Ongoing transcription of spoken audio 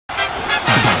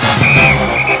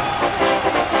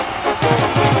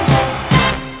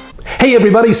Hey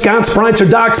everybody, Scott Spreitzer,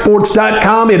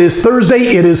 DocSports.com. It is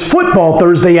Thursday. It is Football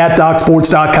Thursday at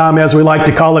DocSports.com, as we like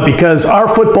to call it, because our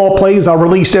football plays are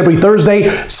released every Thursday,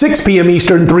 6 p.m.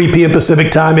 Eastern, 3 p.m.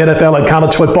 Pacific time, NFL and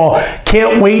college football.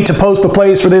 Can't wait to post the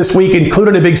plays for this week,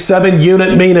 including a big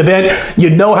 7-unit main event. You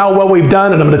know how well we've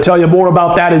done, and I'm going to tell you more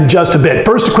about that in just a bit.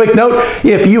 First, a quick note,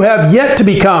 if you have yet to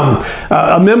become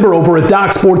a member over at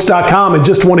DocSports.com and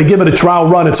just want to give it a trial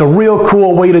run, it's a real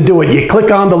cool way to do it. You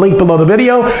click on the link below the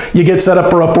video, you get set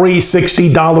up for a free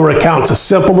 $60 account. It's as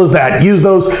simple as that. Use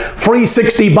those free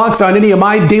 $60 on any of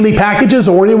my daily packages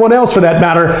or anyone else for that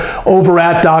matter over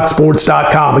at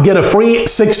DocSports.com. Again, a free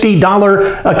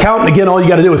 $60 account. And again, all you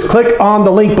got to do is click on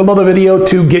the link below the video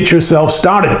to get yourself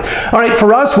started. All right,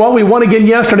 for us, well, we won again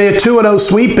yesterday, a 2-0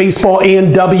 sweep, baseball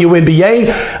and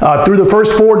WNBA. Through the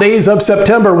first 4 days of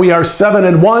September, we are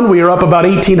 7-1. We are up about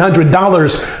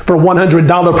 $1,800 for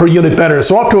 $100 per unit better.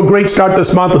 So off to a great start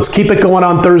this month. Let's keep it going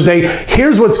on Thursday.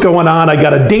 Here's what's going on. I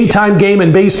got a daytime game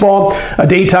in baseball, a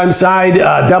daytime side.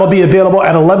 That'll be available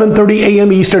at 11:30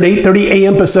 a.m. Eastern, 8:30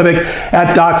 a.m. Pacific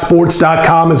at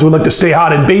DocSports.com as we look to stay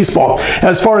hot in baseball.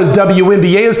 As far as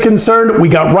WNBA is concerned, we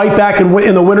got right back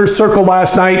in the winner's circle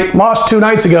last night. Lost 2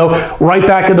 nights ago. Right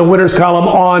back in the winner's column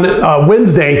on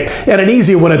Wednesday. And an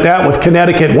easy one at that with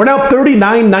Connecticut. We're now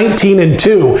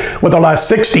 39-19-2 with our last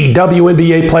 60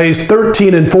 WNBA plays,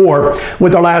 13-4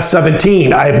 with our last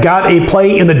 17. I've got a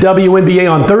play in the WNBA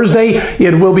on Thursday.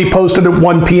 It will be posted at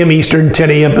 1 p.m. Eastern, 10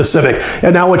 a.m. Pacific.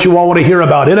 And now what you all want to hear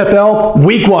about: NFL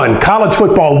Week 1, college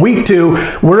football Week 2.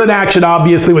 We're in action,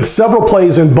 obviously, with several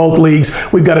plays in both leagues.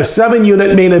 We've got a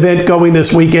 7-unit main event going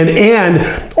this weekend, and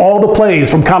all the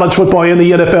plays from college football and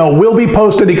the NFL will be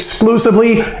posted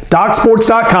exclusively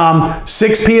DocSports.com,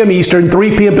 6 p.m. Eastern,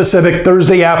 3 p.m. Pacific,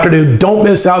 Thursday afternoon. Don't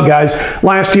miss out, guys.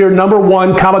 Last year,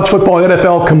 #1 college football and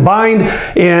NFL combined,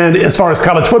 and as far as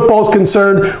college football is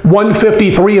concerned,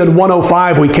 153 and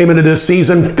 105. We came into this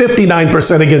season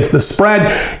 59% against the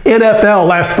spread. NFL,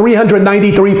 last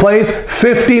 393 plays,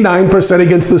 59%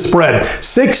 against the spread.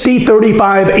 60,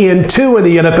 35, and 2 in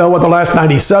the NFL with the last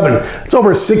 97. It's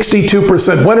over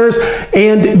 62% winners,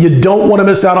 and you don't want to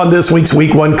miss out on this week's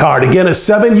Week 1 card. Again, a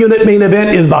 7-unit main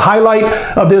event is the highlight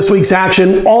of this week's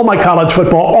action. All my college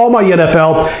football, all my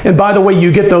NFL, and by the way,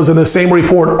 you get those in the same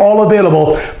report, all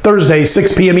available Thursday,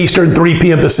 6 p.m. Eastern, 3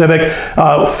 p.m. Pacific.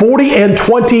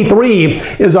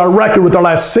 40-23 is our record with our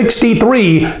last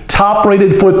 63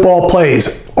 top-rated football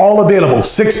plays. All available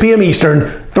 6 p.m. Eastern,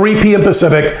 3 p.m.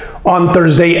 Pacific on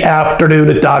Thursday afternoon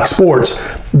at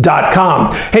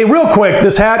DocSports.com. Hey, real quick,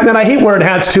 this hat, man, I hate wearing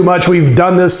hats too much. We've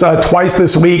done this twice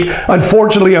this week.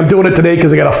 Unfortunately, I'm doing it today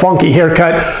because I got a funky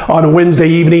haircut on Wednesday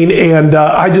evening, and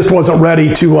I just wasn't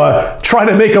ready to try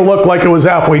to make it look like it was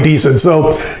halfway decent.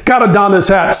 So, got to don this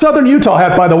hat. Southern Utah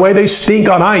hat, by the way, they stink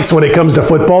on ice when it comes to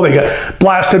football. They got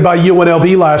blasted by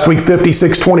UNLV last week,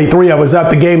 56-23. I was at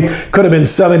the game. Could have been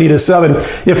 70-7.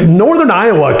 If Northern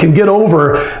Iowa can get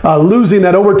over losing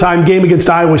that overtime game against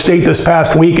Iowa State this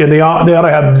past weekend, they ought to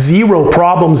have zero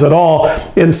problems at all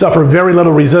and suffer very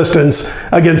little resistance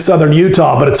against Southern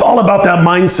Utah. But it's all about that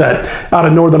mindset out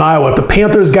of Northern Iowa. If the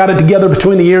Panthers got it together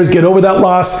between the years, get over that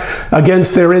loss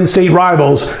against their in-state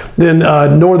rivals, then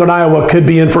Northern Iowa could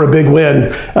be in for a big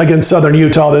win against Southern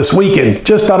Utah this weekend.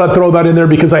 Just thought I'd throw that in there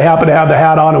because I happen to have the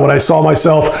hat on, and when I saw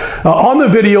myself on the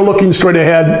video looking straight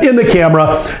ahead in the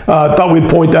camera, thought we'd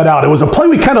point that out. It was a play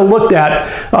we kind of looked at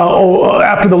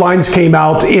after the lines came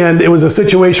out, and it was a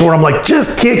situation where I'm like,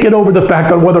 just can't get over the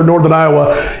fact on whether Northern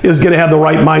Iowa is going to have the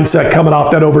right mindset coming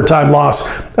off that overtime loss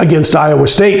against Iowa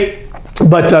State.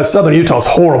 But Southern Utah is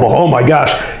horrible. Oh my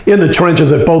gosh, in the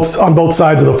trenches on both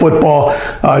sides of the football.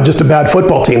 Just a bad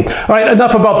football team. All right,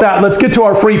 enough about that. Let's get to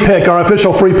our free pick, our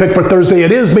official free pick for Thursday.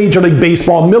 It is Major League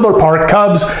Baseball, Miller Park,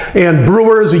 Cubs and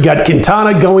Brewers. We got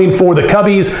Quintana going for the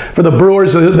Cubbies. For the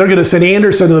Brewers, they're going to send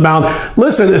Anderson to the mound.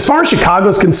 Listen, as far as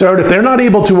Chicago's concerned, if they're not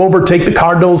able to overtake the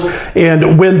Cardinals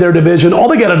and win their division, all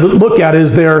they got to look at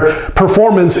is their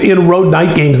performance in road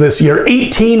night games this year.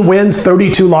 18 wins,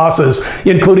 32 losses,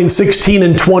 including 16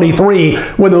 and 23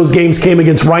 when those games came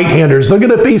against right-handers. They're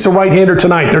going to face a right-hander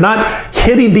tonight. They're not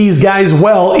hitting these guys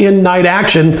well in night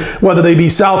action, whether they be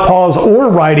southpaws or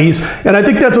righties, and I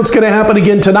think that's what's going to happen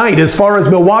again tonight. As far as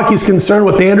Milwaukee's concerned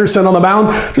with Anderson on the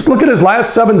mound, just look at his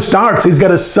last 7 starts. He's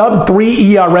got a sub-3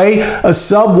 ERA, a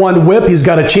sub-1 whip. He's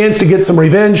got a chance to get some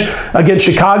revenge against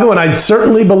Chicago, and I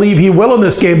certainly believe he will in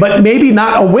this game, but maybe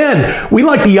not a win. We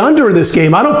like the under in this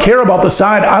game. I don't care about the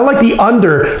side. I like the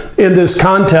under in this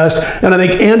contest. and I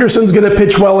think Anderson's going to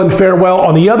pitch well and fare well.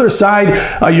 On the other side,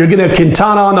 you're going to have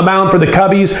Quintana on the mound for the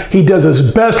Cubbies. He does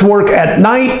his best work at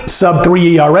night,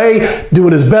 sub-3 ERA,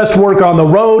 doing his best work on the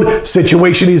road.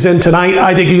 Situation he's in tonight,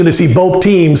 I think you're going to see both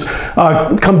teams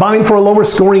combine for a lower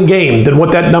scoring game than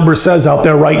what that number says out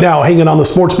there right now, hanging on the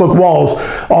sportsbook walls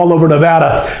all over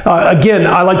Nevada. Again,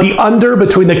 I like the under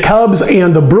between the Cubs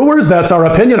and the Brewers. That's our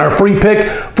opinion, our free pick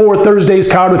for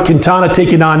Thursday's card with Quintana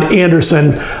taking on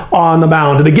Anderson on the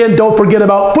mound. And again, don't forget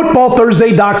about Football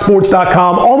Thursday,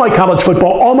 DocSports.com, all my college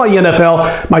football, all my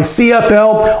NFL, my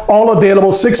CFL, all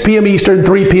available 6 p.m. Eastern,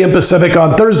 3 p.m. Pacific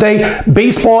on Thursday.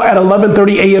 Baseball at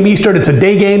 11:30 a.m. Eastern. It's a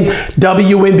day game.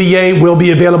 WNBA will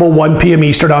be available 1 p.m.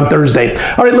 Eastern on Thursday.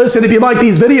 All right, listen, if you like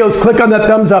these videos, click on that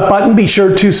thumbs up button. Be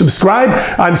sure to subscribe.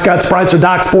 I'm Scott Spreitzer,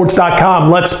 DocSports.com.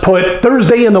 Let's put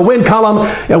Thursday in the win column.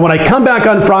 And when I come back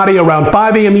on Friday around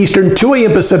 5 a.m. Eastern, 2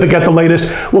 a.m. Pacific at the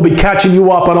latest, we'll be catching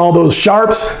you up on all those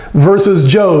sharps versus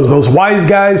Joes, those wise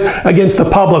guys against the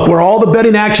public, where all the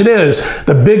betting action is,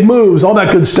 the big moves, all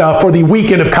that good stuff for the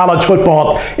weekend of college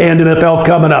football and NFL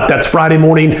coming up. That's Friday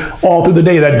morning, all through the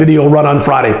day. That video will run on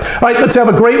Friday. All right, let's have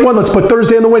a great one. Let's put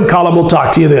Thursday in the win column. We'll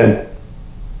talk to you then.